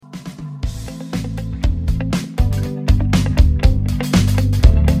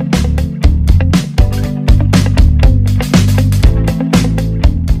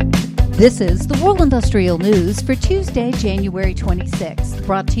This is the World Industrial News for Tuesday, January 26th,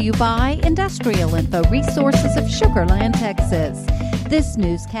 brought to you by Industrial Info Resources of Sugar Land, Texas. This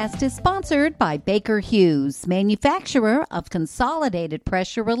newscast is sponsored by Baker Hughes, manufacturer of consolidated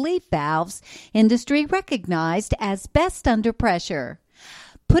pressure relief valves, industry recognized as best under pressure.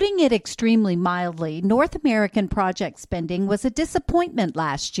 Putting it extremely mildly, North American project spending was a disappointment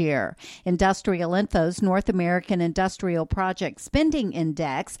last year. Industrial Info's North American Industrial Project Spending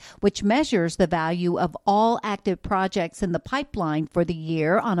Index, which measures the value of all active projects in the pipeline for the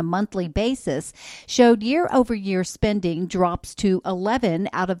year on a monthly basis, showed year-over-year spending drops to 11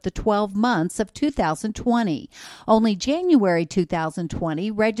 out of the 12 months of 2020. Only January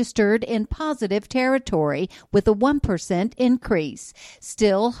 2020 registered in positive territory with a 1% increase.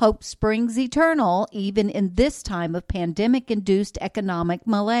 Still, hope springs eternal even in this time of pandemic-induced economic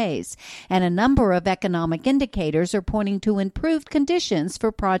malaise, and a number of economic indicators are pointing to improved conditions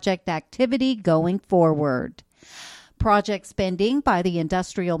for project activity going forward. Project spending by the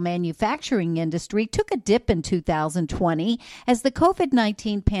industrial manufacturing industry took a dip in 2020 as the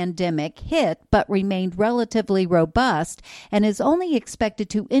COVID-19 pandemic hit but remained relatively robust and is only expected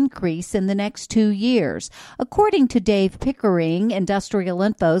to increase in the next 2 years, according to Dave Pickering, Industrial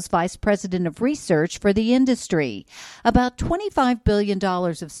Info's Vice President of Research for the industry. About $25 billion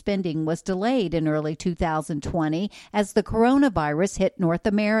of spending was delayed in early 2020 as the coronavirus hit North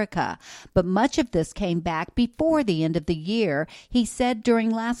America, but much of this came back before the end of the year, he said during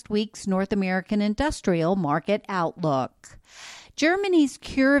last week's North American Industrial Market Outlook. Germany's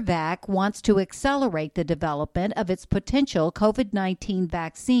CureVac wants to accelerate the development of its potential COVID-19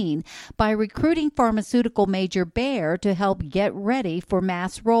 vaccine by recruiting pharmaceutical major Bayer to help get ready for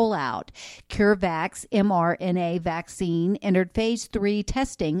mass rollout. CureVac's mRNA vaccine entered phase 3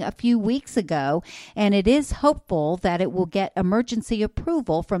 testing a few weeks ago, and it is hopeful that it will get emergency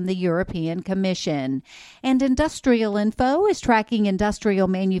approval from the European Commission. And Industrial Info is tracking industrial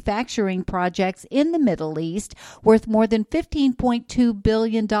manufacturing projects in the Middle East worth more than $15.2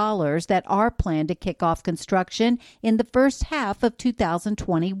 billion that are planned to kick off construction in the first half of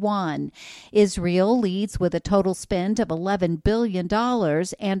 2021. Israel leads with a total spend of $11 billion,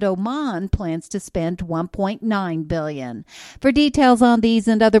 and Oman plans to spend $1.9 billion. For details on these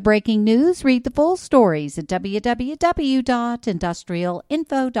and other breaking news, read the full stories at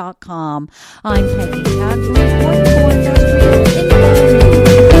www.industrialinfo.com. I'm Peggy Tuck, reporting for Industrial Info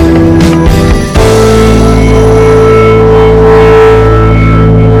News.